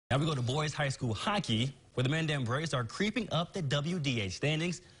Now we go to boys high school hockey, where the Mandan Braves are creeping up the WDH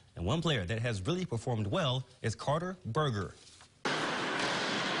standings. And one player that has really performed well is Berger.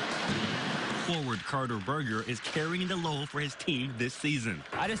 Forward Berger is carrying the load for his team this season.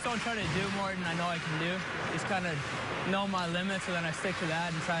 I just don't try to do more than I know I can do. Just kind of know my limits, and then I stick to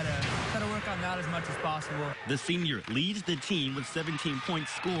that and try to work on that as much as possible. The senior leads the team with 17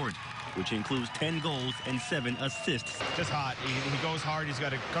 points scored, which includes 10 goals and 7 assists. Just hot. He goes hard.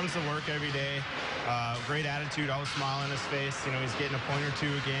 Comes to work every day. Great attitude, always smile on his face. You know, he's getting a point or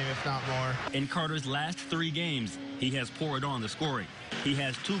two a game, if not more. In Carter's last 3 games, he has poured on the scoring. He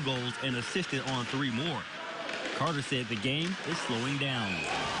has 2 goals and assisted on 3 more. Carter said the game is slowing down.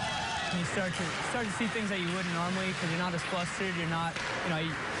 You start to see things that you wouldn't normally, because you're not as flustered. You're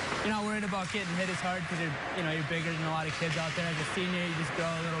not worried about getting hit as hard because you're bigger than a lot of kids out there. As a senior, you just grow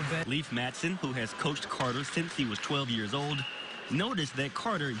a little bit. Leaf Matson, who has coached Carter since he was 12 years old, noticed that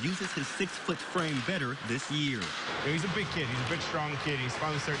Carter uses his 6-foot frame better this year. Yeah, he's a big kid. He's a big, strong kid. He's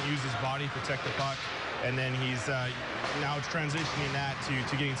finally starting to use his body to protect the puck. And then he's now transitioning that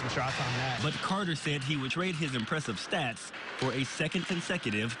to getting some shots on net. But Carter said he would trade his impressive stats for a second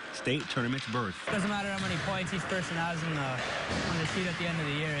consecutive state tournament berth. Doesn't matter how many points each person has on the sheet at the end of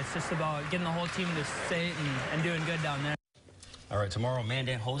the year. It's just about getting the whole team to state and doing good down there. All right, tomorrow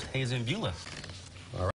Mandan hosts Hazen Beulah.